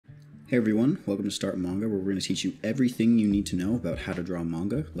Hey everyone, welcome to Start Manga, where we're going to teach you everything you need to know about how to draw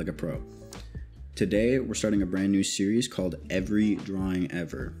manga like a pro. Today, we're starting a brand new series called Every Drawing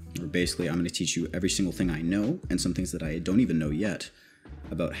Ever, where basically I'm going to teach you every single thing I know, and some things that I don't even know yet,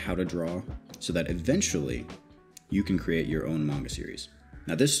 about how to draw, so that eventually you can create your own manga series.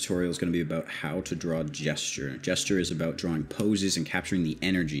 Now this tutorial is going to be about how to draw gesture. Gesture is about drawing poses and capturing the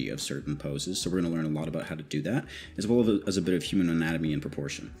energy of certain poses, so we're going to learn a lot about how to do that, as well as a bit of human anatomy and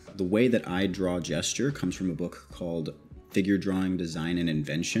proportion. The way that I draw gesture comes from a book called Figure Drawing, Design, and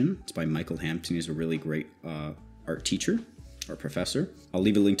Invention. It's by Michael Hampton. He's a really great art teacher or professor. I'll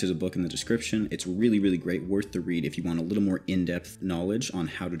leave a link to the book in the description. It's really great, worth the read if you want a little more in-depth knowledge on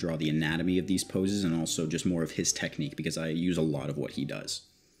how to draw the anatomy of these poses and also just more of his technique, because I use a lot of what he does.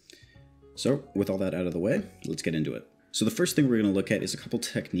 So with all that out of the way, let's get into it. So the first thing we're going to look at is a couple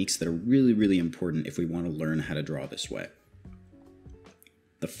techniques that are really important if we want to learn how to draw this way.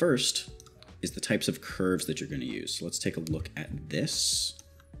 The first is the types of curves that you're going to use. So let's take a look at this.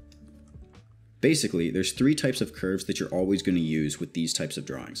 Basically, there's three types of curves that you're always going to use with these types of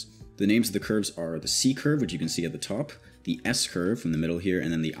drawings. The names of the curves are the C curve, which you can see at the top, the S curve from the middle here,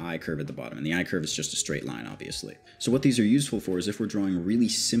 and then the I curve at the bottom. And the I curve is just a straight line, obviously. So what these are useful for is if we're drawing really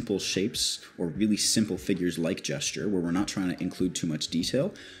simple shapes or really simple figures like gesture, where we're not trying to include too much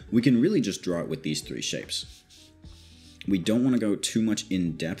detail, we can really just draw it with these three shapes. We don't want to go too much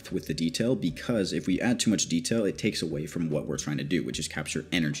in depth with the detail, because if we add too much detail, it takes away from what we're trying to do, which is capture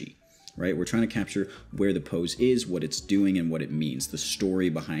energy. Right? We're trying to capture where the pose is, what it's doing, and what it means. The story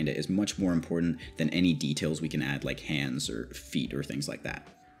behind it is much more important than any details we can add, like hands or feet or things like that.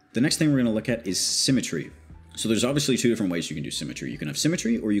 The next thing we're going to look at is symmetry. So there's obviously two different ways you can do symmetry. You can have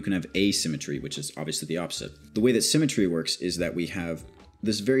symmetry or you can have asymmetry, which is obviously the opposite. The way that symmetry works is that we have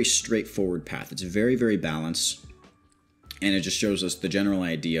this very straightforward path. It's very balanced, and it just shows us the general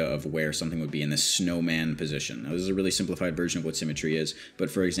idea of where something would be in this snowman position. Now, this is a really simplified version of what symmetry is,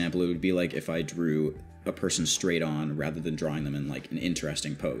 but for example, it would be like if I drew a person straight on rather than drawing them in like an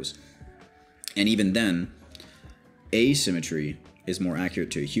interesting pose. And even then, asymmetry is more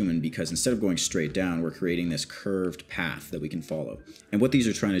accurate to a human, because instead of going straight down, we're creating this curved path that we can follow. And what these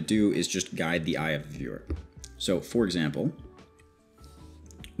are trying to do is just guide the eye of the viewer. So, for example,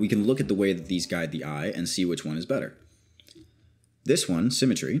 we can look at the way that these guide the eye and see which one is better. This one,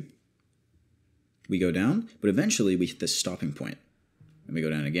 symmetry, we go down, but eventually we hit this stopping point. And we go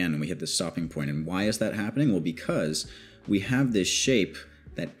down again and we hit this stopping point. And why is that happening? Well, because we have this shape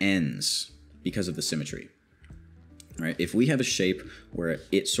that ends because of the symmetry. All right? If we have a shape where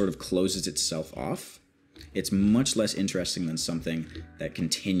it sort of closes itself off, it's much less interesting than something that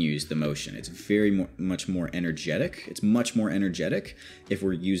continues the motion. It's much more energetic. It's much more energetic if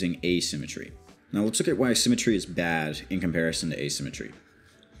we're using asymmetry. Now let's look at why symmetry is bad in comparison to asymmetry.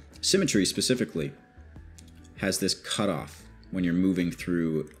 Symmetry specifically has this cutoff when you're moving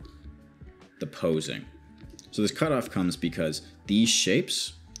through the posing. So this cutoff comes because these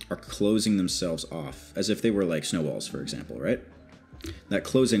shapes are closing themselves off, as if they were like snowballs, for example, right? That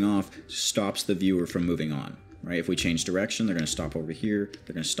closing off stops the viewer from moving on, right? If we change direction, they're going to stop over here,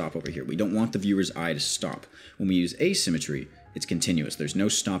 they're going to stop over here. We don't want the viewer's eye to stop. When we use asymmetry, it's continuous. There's no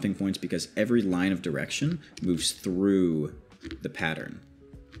stopping points because every line of direction moves through the pattern,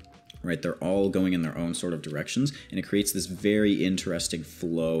 right? They're all going in their own sort of directions, and it creates this very interesting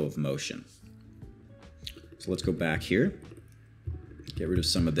flow of motion. So let's go back here, get rid of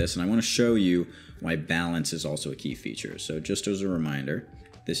some of this, and I want to show you why balance is also a key feature. So just as a reminder,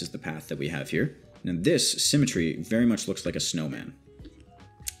 this is the path that we have here. Now this symmetry very much looks like a snowman.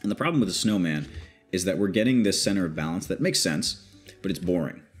 And the problem with a snowman is that we're getting this center of balance that makes sense, but it's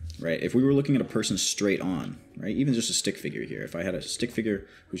boring, right? If we were looking at a person straight on, right, even just a stick figure here, if I had a stick figure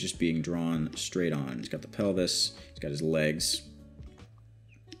who's just being drawn straight on, he's got the pelvis, he's got his legs,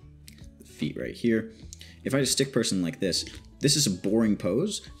 the feet right here. If I had a stick person like this, this is a boring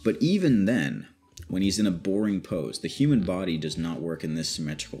pose, but even then, when he's in a boring pose, the human body does not work in this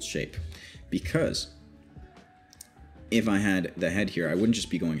symmetrical shape, because if I had the head here, I wouldn't just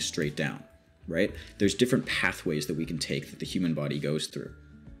be going straight down. Right? There's different pathways that we can take that the human body goes through.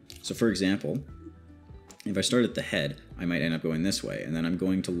 So for example, if I start at the head, I might end up going this way, and then I'm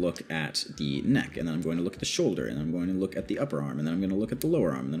going to look at the neck, and then I'm going to look at the shoulder, and then I'm going to look at the upper arm, and then I'm going to look at the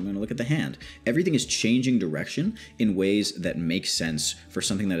lower arm, and then I'm going to look at the hand. Everything is changing direction in ways that make sense for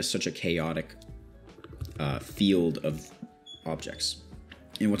something that is such a chaotic field of objects.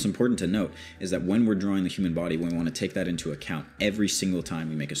 And what's important to note is that when we're drawing the human body, we want to take that into account every single time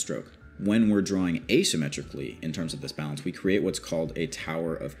we make a stroke. When we're drawing asymmetrically in terms of this balance, we create what's called a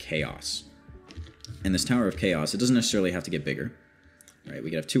tower of chaos. And this tower of chaos, it doesn't necessarily have to get bigger. right? We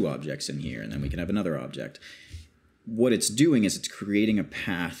could have two objects in here, and then we can have another object. What it's doing is it's creating a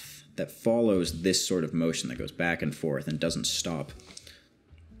path that follows this sort of motion that goes back and forth and doesn't stop.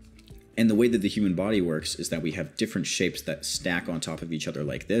 And the way that the human body works is that we have different shapes that stack on top of each other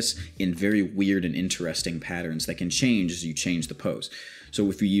like this in very weird and interesting patterns that can change as you change the pose. So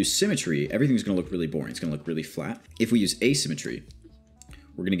if we use symmetry, everything's going to look really boring. It's going to look really flat. If we use asymmetry,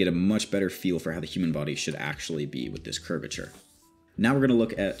 we're going to get a much better feel for how the human body should actually be with this curvature. Now we're going to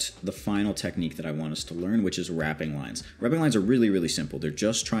look at the final technique that I want us to learn, which is wrapping lines. Wrapping lines are really, really simple. They're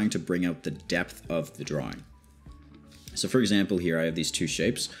just trying to bring out the depth of the drawing. So for example, here I have these two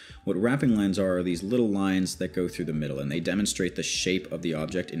shapes. What wrapping lines are these little lines that go through the middle, and they demonstrate the shape of the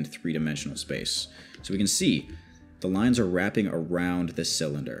object in three-dimensional space. So we can see the lines are wrapping around the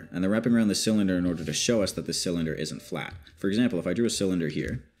cylinder, and they're wrapping around the cylinder in order to show us that the cylinder isn't flat. For example, if I drew a cylinder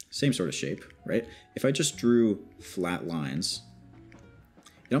here, same sort of shape, right? If I just drew flat lines,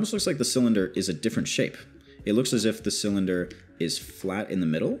 it almost looks like the cylinder is a different shape. It looks as if the cylinder is flat in the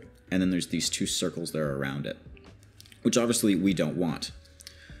middle, and then there's these two circles that are around it, which obviously we don't want.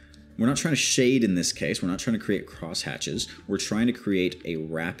 We're not trying to shade in this case. We're not trying to create crosshatches. We're trying to create a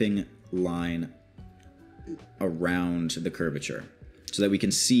wrapping line around the curvature so that we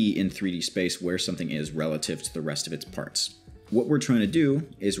can see in 3D space where something is relative to the rest of its parts. What we're trying to do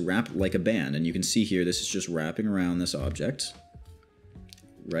is wrap like a band, and you can see here this is just wrapping around this object,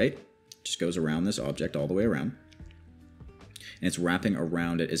 right? Just goes around this object all the way around. And it's wrapping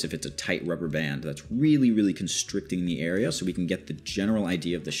around it as if it's a tight rubber band that's really, really constricting the area so we can get the general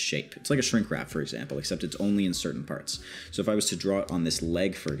idea of the shape. It's like a shrink wrap, for example, except it's only in certain parts. So if I was to draw it on this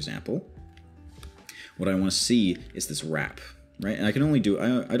leg, for example, what I want to see is this wrap, right? And I can only do,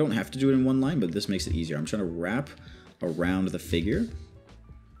 I don't have to do it in one line, but this makes it easier. I'm trying to wrap around the figure.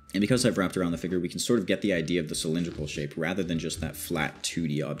 And because I've wrapped around the figure, we can sort of get the idea of the cylindrical shape rather than just that flat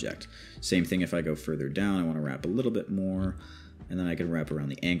 2D object. Same thing if I go further down, I want to wrap a little bit more. And then I can wrap around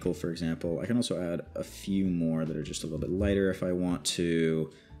the ankle, for example. I can also add a few more that are just a little bit lighter if I want to.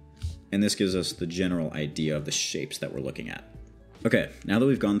 And this gives us the general idea of the shapes that we're looking at. Okay, now that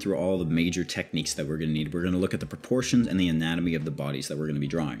we've gone through all the major techniques that we're going to need, we're going to look at the proportions and the anatomy of the bodies that we're going to be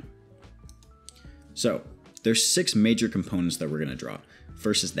drawing. So, there's 6 major components that we're going to draw.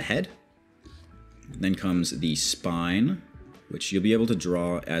 First is the head. Then comes the spine, which you'll be able to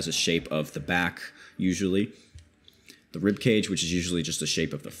draw as a shape of the back, usually. The rib cage, which is usually just the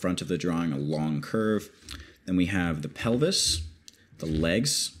shape of the front of the drawing, a long curve. Then we have the pelvis, the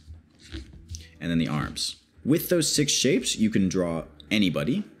legs, and then the arms. With those 6 shapes, you can draw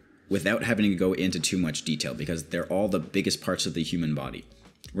anybody without having to go into too much detail because they're all the biggest parts of the human body.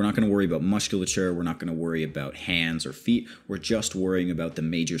 We're not going to worry about musculature, we're not going to worry about hands or feet, we're just worrying about the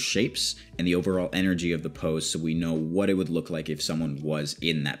major shapes and the overall energy of the pose so we know what it would look like if someone was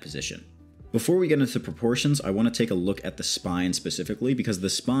in that position. Before we get into proportions, I want to take a look at the spine specifically because the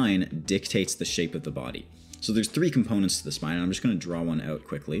spine dictates the shape of the body. So there's 3 components to the spine, and I'm just going to draw one out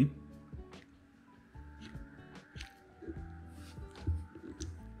quickly.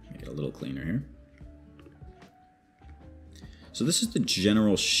 Make it a little cleaner here. So this is the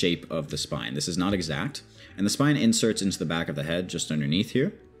general shape of the spine. This is not exact, and the spine inserts into the back of the head just underneath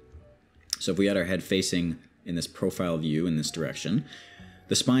here. So if we had our head facing in this profile view in this direction,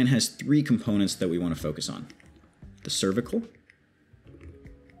 the spine has 3 components that we want to focus on. The cervical,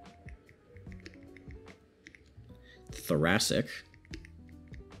 the thoracic,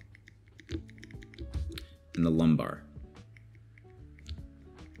 and the lumbar.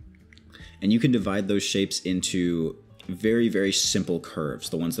 And you can divide those shapes into very, very simple curves.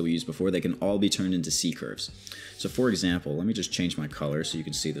 The ones that we used before, they can all be turned into C curves. So for example, let me just change my color so you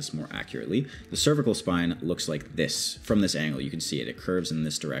can see this more accurately. The cervical spine looks like this. From this angle, you can see it. It curves in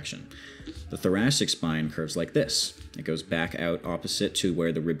this direction. The thoracic spine curves like this. It goes back out opposite to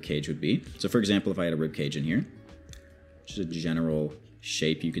where the rib cage would be. So for example, if I had a rib cage in here, which is a general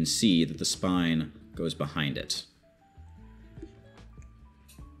shape, you can see that the spine goes behind it.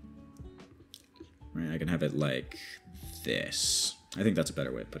 Right, I can have it like this. I think that's a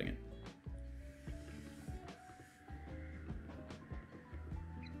better way of putting it.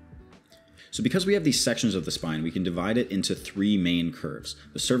 So because we have these sections of the spine, we can divide it into 3 main curves: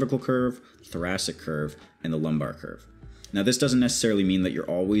 the cervical curve, thoracic curve, and the lumbar curve. Now this doesn't necessarily mean that you're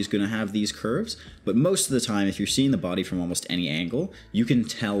always going to have these curves, but most of the time if you're seeing the body from almost any angle, you can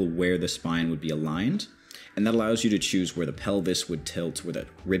tell where the spine would be aligned, and that allows you to choose where the pelvis would tilt, where the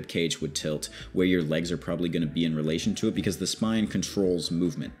rib cage would tilt, where your legs are probably going to be in relation to it, because the spine controls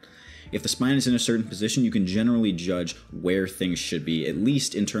movement. If the spine is in a certain position, you can generally judge where things should be, at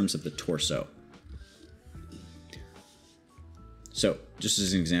least in terms of the torso. So just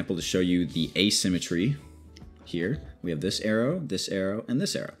as an example to show you the asymmetry here, we have this arrow, and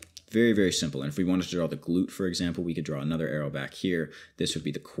this arrow. Very, very simple. And if we wanted to draw the glute, for example, we could draw another arrow back here. This would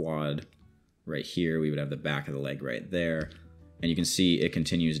be the quad right here. We would have the back of the leg right there. And you can see it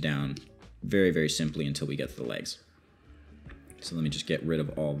continues down very, very simply until we get to the legs. So let me just get rid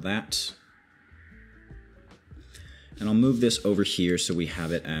of all that. And I'll move this over here so we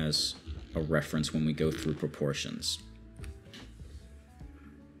have it as a reference when we go through proportions.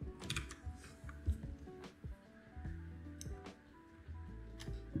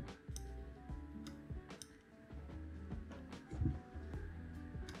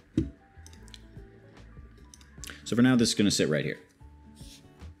 So for now, this is going to sit right here.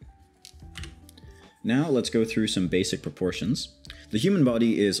 Now let's go through some basic proportions. The human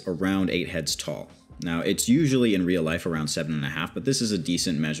body is around 8 heads tall. Now it's usually in real life around 7.5, but this is a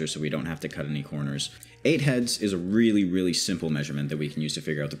decent measure so we don't have to cut any corners. 8 heads is a really, really simple measurement that we can use to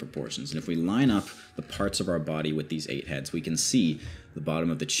figure out the proportions. And if we line up the parts of our body with these 8 heads, we can see the bottom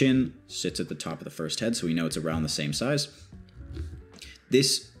of the chin sits at the top of the first head, so we know it's around the same size.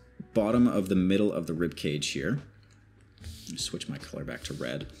 This bottom of the middle of the rib cage here, switch my color back to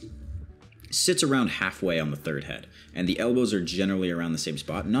red, sits around halfway on the third head, and the elbows are generally around the same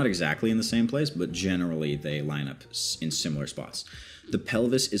spot, not exactly in the same place, but generally they line up in similar spots. The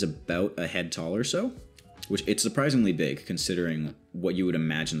pelvis is about a head tall or so, which it's surprisingly big considering what you would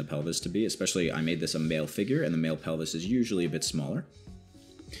imagine the pelvis to be, especially I made this a male figure and the male pelvis is usually a bit smaller,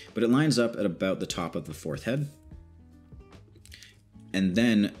 but it lines up at about the top of the fourth head. And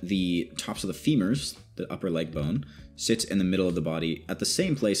then the tops of the femurs, the upper leg bone, sits in the middle of the body at the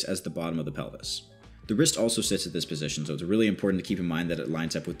same place as the bottom of the pelvis. The wrist also sits at this position, so it's really important to keep in mind that it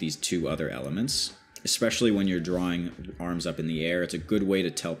lines up with these two other elements, especially when you're drawing arms up in the air. It's a good way to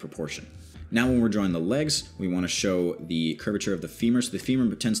tell proportion. Now when we're drawing the legs, we want to show the curvature of the femur. So the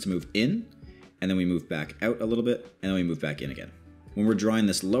femur tends to move in, and then we move back out a little bit, and then we move back in again. When we're drawing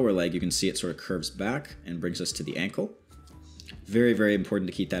this lower leg, you can see it sort of curves back and brings us to the ankle. Very, very important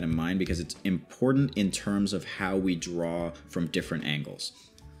to keep that in mind because it's important in terms of how we draw from different angles.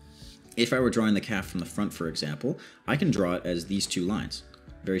 If I were drawing the calf from the front, for example, I can draw it as these two lines,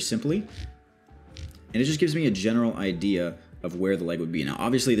 very simply. And it just gives me a general idea of where the leg would be. Now,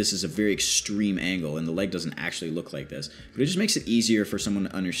 obviously, this is a very extreme angle, and the leg doesn't actually look like this, but it just makes it easier for someone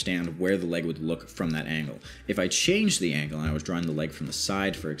to understand where the leg would look from that angle. If I changed the angle and I was drawing the leg from the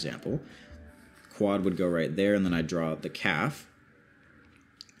side, for example, quad would go right there, and then I'd draw the calf.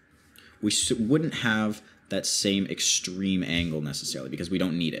 We wouldn't have that same extreme angle necessarily because we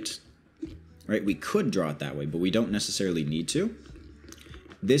don't need it, right? We could draw it that way, but we don't necessarily need to.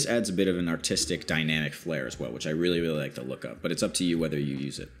 This adds a bit of an artistic dynamic flair as well, which I really, really like to look up, but it's up to you whether you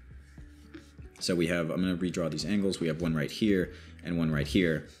use it. So we have, I'm going to redraw these angles. We have one right here and one right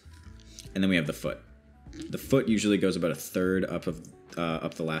here, and then we have the foot. The foot usually goes about a third up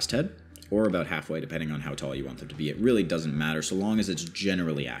the last head, or about halfway, depending on how tall you want them to be. It really doesn't matter so long as it's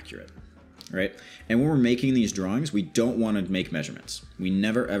generally accurate. Right? And when we're making these drawings, we don't want to make measurements. We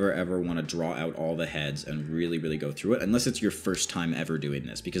never, ever, ever want to draw out all the heads and really, really go through it, unless it's your first time ever doing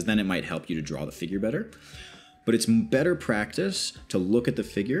this, because then it might help you to draw the figure better. But it's better practice to look at the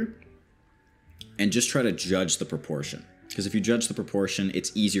figure and just try to judge the proportion. Because if you judge the proportion,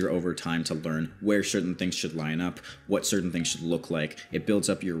 it's easier over time to learn where certain things should line up, what certain things should look like. It builds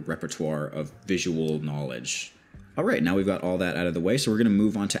up your repertoire of visual knowledge. All right, now we've got all that out of the way, so we're going to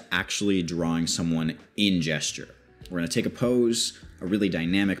move on to actually drawing someone in gesture. We're going to take a pose, a really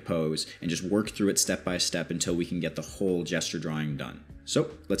dynamic pose, and just work through it step by step until we can get the whole gesture drawing done.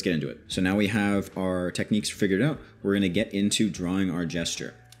 So let's get into it. So now we have our techniques figured out. We're going to get into drawing our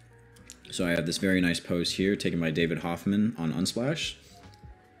gesture. So I have this very nice pose here taken by David Hoffman on Unsplash.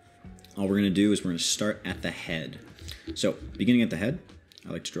 All we're going to do is we're going to start at the head. So beginning at the head,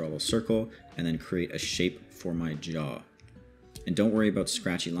 I like to draw a little circle and then create a shape for my jaw. And don't worry about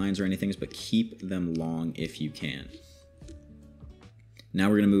scratchy lines or anything, but keep them long if you can. Now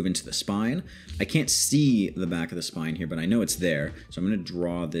we're going to move into the spine. I can't see the back of the spine here, but I know it's there. So I'm going to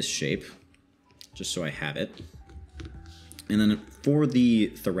draw this shape just so I have it. And then for the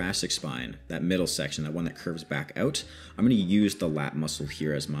thoracic spine, that middle section, that one that curves back out, I'm going to use the lat muscle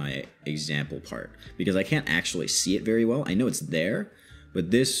here as my example part because I can't actually see it very well. I know it's there, but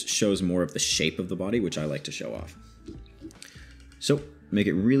this shows more of the shape of the body, which I like to show off. So make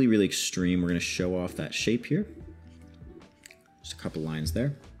it really, really extreme. We're going to show off that shape here. Just a couple lines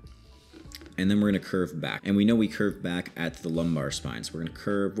there. And then we're going to curve back. And we know we curve back at the lumbar spine. So we're going to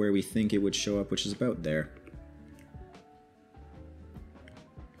curve where we think it would show up, which is about there.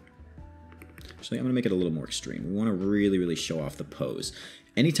 Just Actually, I'm going to make it a little more extreme. We want to really, really show off the pose.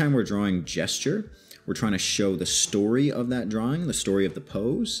 Anytime we're drawing gesture, we're trying to show the story of that drawing, the story of the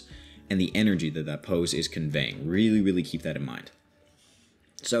pose, and the energy that that pose is conveying. Really, really keep that in mind.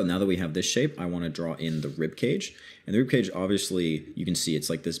 So now that we have this shape, I want to draw in the rib cage. And the rib cage, obviously, you can see it's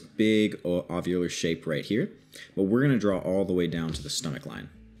like this big ovular shape right here. But we're going to draw all the way down to the stomach line.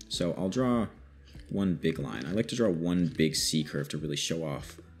 So I'll draw one big line. I like to draw one big C curve to really show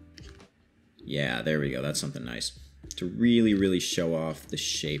off. Yeah, there we go. That's something nice. To really, really show off the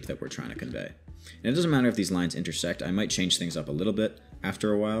shape that we're trying to convey. And it doesn't matter if these lines intersect. I might change things up a little bit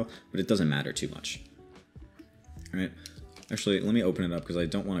after a while, but it doesn't matter too much. All right. Actually, let me open it up because I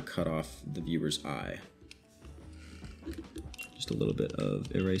don't want to cut off the viewer's eye. Just a little bit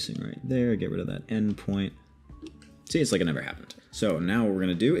of erasing right there. Get rid of that end point. See, it's like it never happened. So now what we're going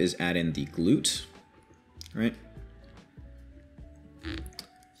to do is add in the glute, right?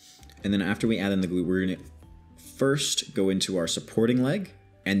 And then after we add in the glute, we're going to first go into our supporting leg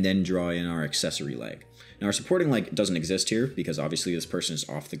and then draw in our accessory leg. Now our supporting leg doesn't exist here because obviously this person is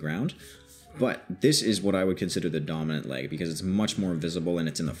off the ground. But this is what I would consider the dominant leg because it's much more visible and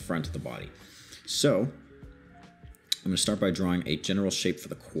it's in the front of the body. So I'm going to start by drawing a general shape for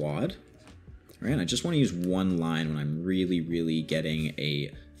the quad. All right, and I just want to use one line when I'm really, really getting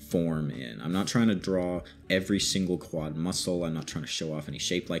a form in. I'm not trying to draw every single quad muscle. I'm not trying to show off any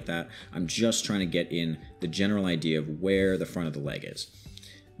shape like that. I'm just trying to get in the general idea of where the front of the leg is.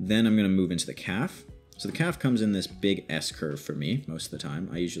 Then I'm going to move into the calf. So the calf comes in this big S curve for me most of the time.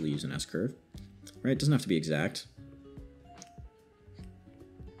 I usually use an S curve. Right? It doesn't have to be exact.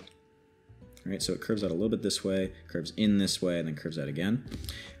 All right, so it curves out a little bit this way, curves in this way, and then curves out again.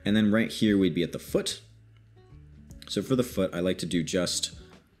 And then right here we'd be at the foot. So for the foot, I like to do just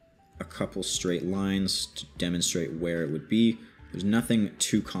a couple straight lines to demonstrate where it would be. There's nothing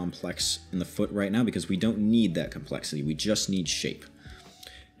too complex in the foot right now because we don't need that complexity. We just need shape.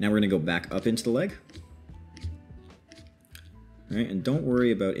 Now we're going to go back up into the leg. All right, and don't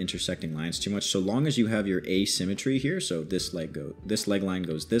worry about intersecting lines too much so long as you have your asymmetry here. So this leg line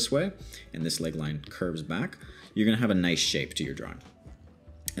goes this way and this leg line curves back. You're going to have a nice shape to your drawing.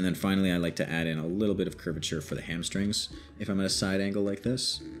 And then finally, I like to add in a little bit of curvature for the hamstrings if I'm at a side angle like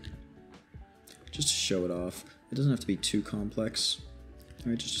this. Just to show it off. It doesn't have to be too complex. All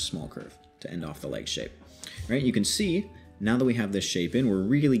right, just a small curve to end off the leg shape. All right, you can see now that we have this shape in, we're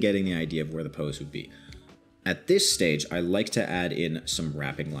really getting the idea of where the pose would be. At this stage, I like to add in some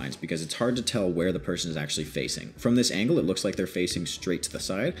wrapping lines because it's hard to tell where the person is actually facing. From this angle, it looks like they're facing straight to the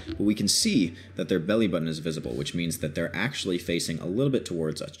side, but we can see that their belly button is visible, which means that they're actually facing a little bit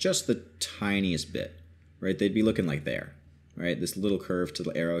towards us, just the tiniest bit, right? They'd be looking like there, right? This little curve to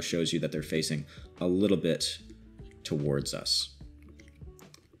the arrow shows you that they're facing a little bit towards us,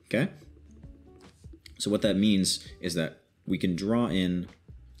 okay? So what that means is that we can draw in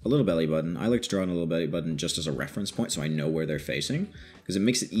a little belly button. I like to draw in a little belly button just as a reference point so I know where they're facing because it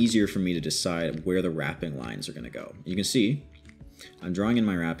makes it easier for me to decide where the wrapping lines are going to go. You can see I'm drawing in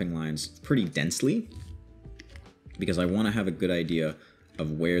my wrapping lines pretty densely because I want to have a good idea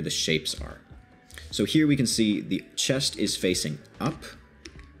of where the shapes are. So here we can see the chest is facing up.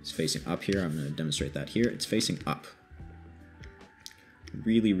 It's facing up here. I'm going to demonstrate that here. It's facing up.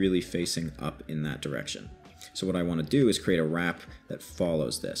 Really, really facing up in that direction. So what I want to do is create a wrap that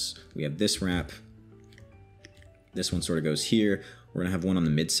follows this. We have this wrap. This one sort of goes here. We're going to have one on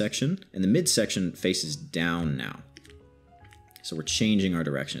the midsection. And the midsection faces down now. So we're changing our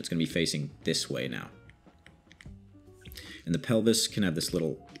direction. It's going to be facing this way now. And the pelvis can have this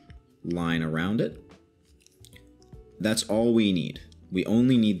little line around it. That's all we need. We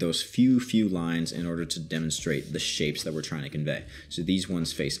only need those few lines in order to demonstrate the shapes that we're trying to convey. So these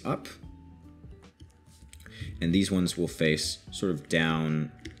ones face up. And these ones will face sort of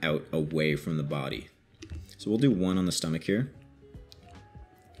down, out, away from the body. So we'll do one on the stomach here.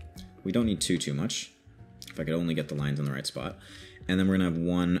 We don't need too much. If I could only get the lines in the right spot. And then we're going to have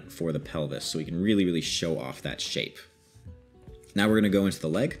one for the pelvis, so we can really, really show off that shape. Now we're going to go into the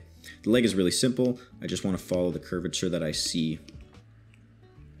leg. The leg is really simple. I just want to follow the curvature that I see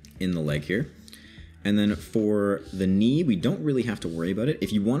in the leg here. And then for the knee, we don't really have to worry about it.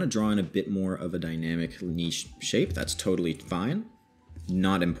 If you want to draw in a bit more of a dynamic knee shape, that's totally fine.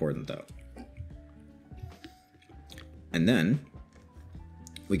 Not important though. And then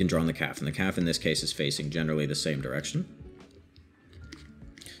we can draw on the calf. And the calf in this case is facing generally the same direction.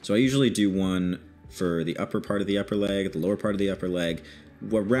 So I usually do one for the upper part of the upper leg, the lower part of the upper leg,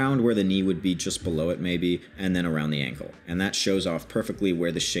 around where the knee would be, just below it maybe, and then around the ankle. And that shows off perfectly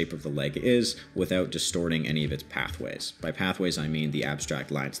where the shape of the leg is without distorting any of its pathways. By pathways, I mean the abstract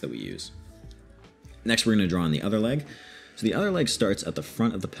lines that we use. Next, we're going to draw on the other leg. So the other leg starts at the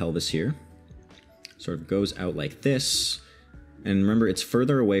front of the pelvis here, sort of goes out like this. And remember, it's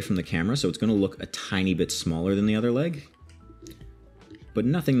further away from the camera, so it's going to look a tiny bit smaller than the other leg, but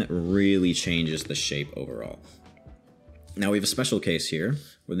nothing that really changes the shape overall. Now we have a special case here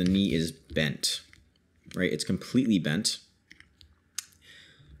where the knee is bent, right? It's completely bent.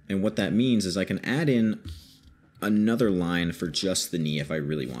 And what that means is I can add in another line for just the knee if I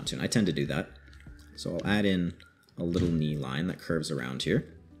really want to. And I tend to do that. So I'll add in a little knee line that curves around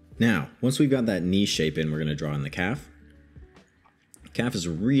here. Now, once we've got that knee shape in, we're going to draw in the calf. Calf is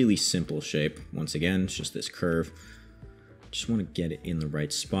a really simple shape. Once again, it's just this curve. Just want to get it in the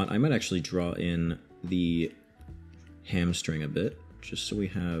right spot. I might actually draw in the hamstring a bit, just so we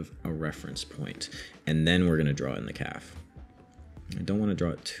have a reference point. And then we're going to draw in the calf. I don't want to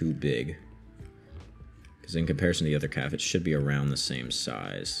draw it too big, because in comparison to the other calf, it should be around the same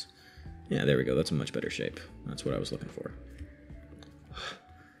size. Yeah, there we go. That's a much better shape. That's what I was looking for.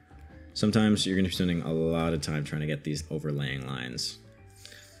 Sometimes you're going to be spending a lot of time trying to get these overlaying lines.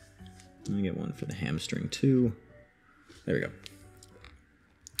 Let me get one for the hamstring too. There we go.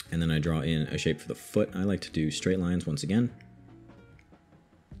 And then I draw in a shape for the foot. I like to do straight lines once again.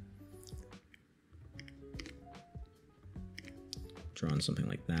 Draw on something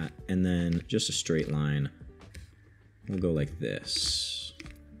like that. And then just a straight line. We'll go like this.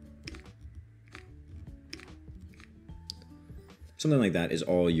 Something like that is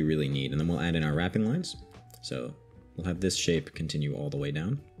all you really need. And then we'll add in our wrapping lines. So we'll have this shape continue all the way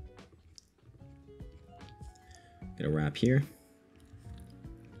down. Get a wrap here.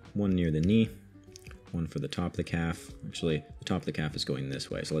 One near the knee. One for the top of the calf. Actually, the top of the calf is going this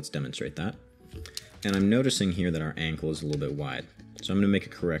way, so let's demonstrate that. And I'm noticing here that our ankle is a little bit wide. So I'm going to make a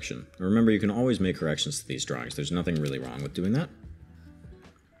correction. Remember, you can always make corrections to these drawings. There's nothing really wrong with doing that.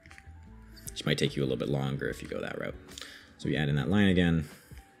 This might take you a little bit longer if you go that route. So we add in that line again,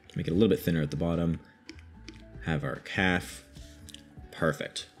 make it a little bit thinner at the bottom, have our calf.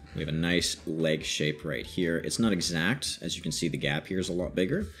 Perfect. We have a nice leg shape right here. It's not exact. As you can see, the gap here is a lot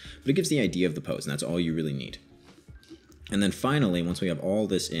bigger, but it gives the idea of the pose, and that's all you really need. And then finally, once we have all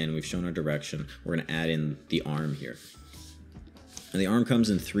this in, we've shown our direction, we're going to add in the arm here. And the arm comes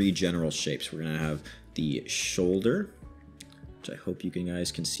in three general shapes. We're going to have the shoulder, which I hope you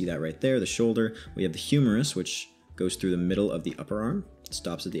guys can see that right there, the shoulder. We have the humerus, which goes through the middle of the upper arm,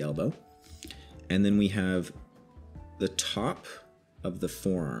 stops at the elbow. And then we have the top of the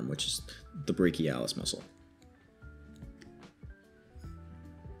forearm, which is the brachialis muscle.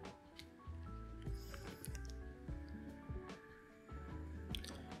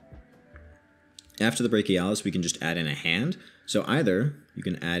 After the brachialis, we can just add in a hand. So either you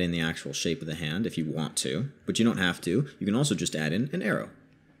can add in the actual shape of the hand if you want to, but you don't have to. You can also just add in an arrow.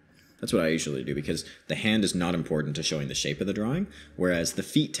 That's what I usually do, because the hand is not important to showing the shape of the drawing, whereas the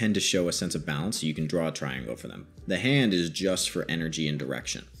feet tend to show a sense of balance, so you can draw a triangle for them. The hand is just for energy and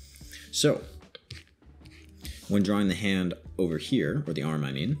direction. So, when drawing the hand over here, or the arm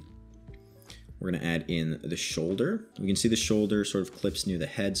I mean, we're going to add in the shoulder. We can see the shoulder sort of clips near the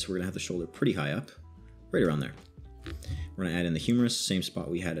head, so we're going to have the shoulder pretty high up, right around there. We're going to add in the humerus, same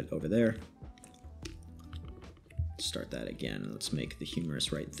spot we had it over there. Start that again. Let's make the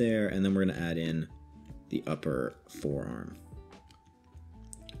humerus right there, and then we're going to add in the upper forearm.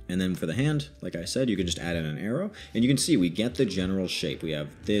 And then for the hand, like I said, you can just add in an arrow, and you can see we get the general shape. We have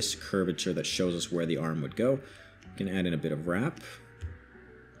this curvature that shows us where the arm would go. You can add in a bit of wrap.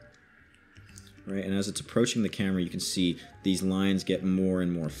 Right, and as it's approaching the camera, you can see these lines get more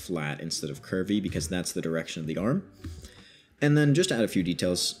and more flat instead of curvy, because that's the direction of the arm. And then just to add a few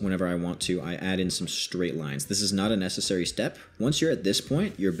details whenever I want to, I add in some straight lines. This is not a necessary step. Once you're at this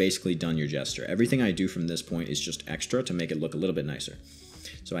point, you're basically done your gesture. Everything I do from this point is just extra to make it look a little bit nicer.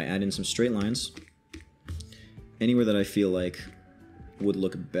 So I add in some straight lines anywhere that I feel like would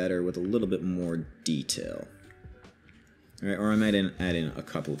look better with a little bit more detail. All right, or I might add in a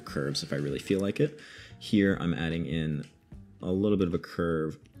couple of curves if I really feel like it. Here I'm adding in a little bit of a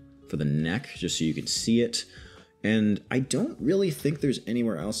curve for the neck, just so you can see it. And I don't really think there's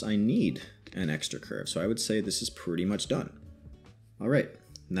anywhere else I need an extra curve, so I would say this is pretty much done. All right,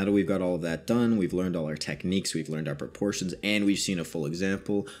 now that we've got all of that done, we've learned all our techniques, we've learned our proportions, and we've seen a full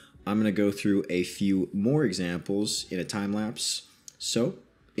example. I'm going to go through a few more examples in a time lapse, so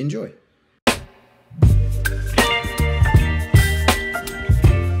enjoy.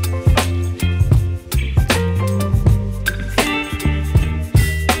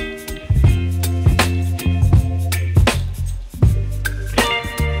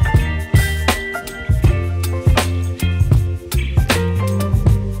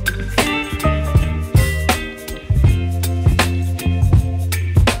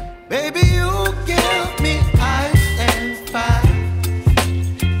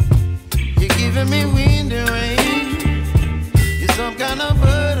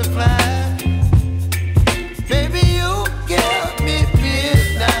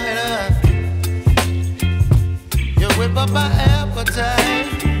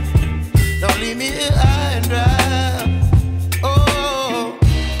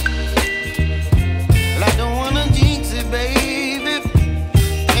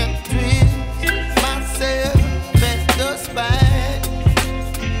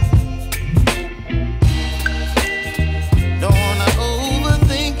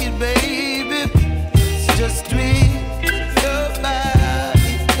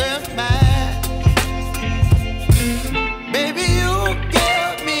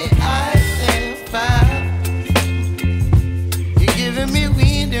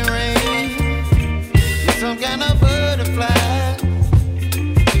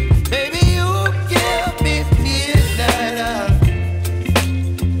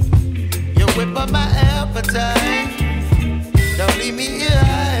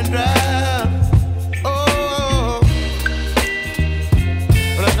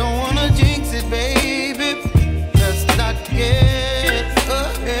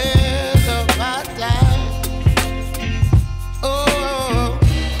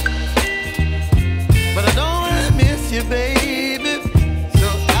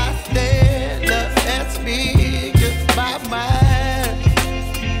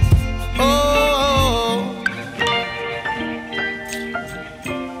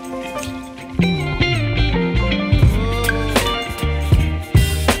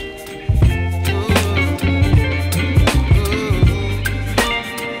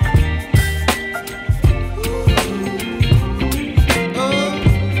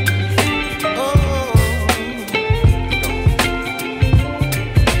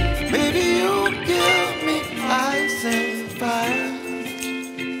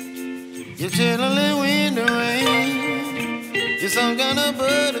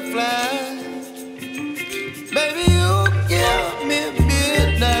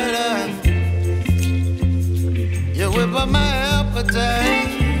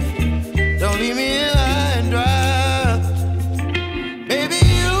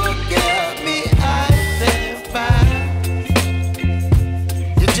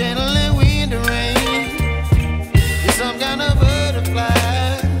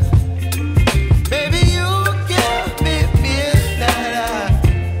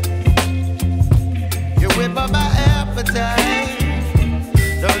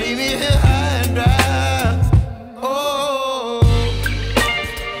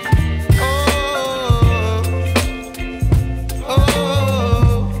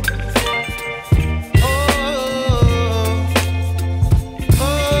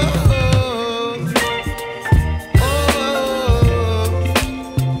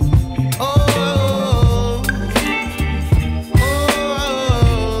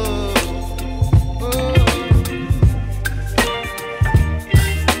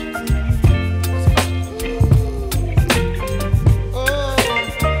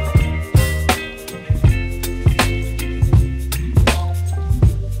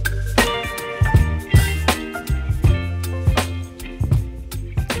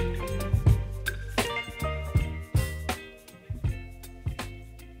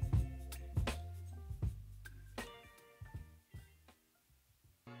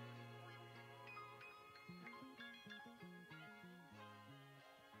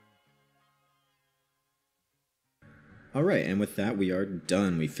 Alright, and with that we are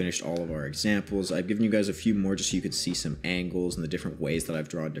done. We finished all of our examples. I've given you guys a few more just so you could see some angles and the different ways that I've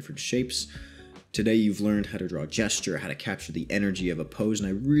drawn different shapes. Today you've learned how to draw gesture, how to capture the energy of a pose, and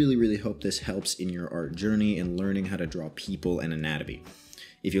I really hope this helps in your art journey and learning how to draw people and anatomy.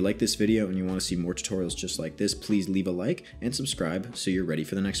 If you like this video and you want to see more tutorials just like this, please leave a like and subscribe so you're ready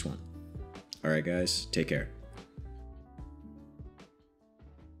for the next one. Alright guys, take care.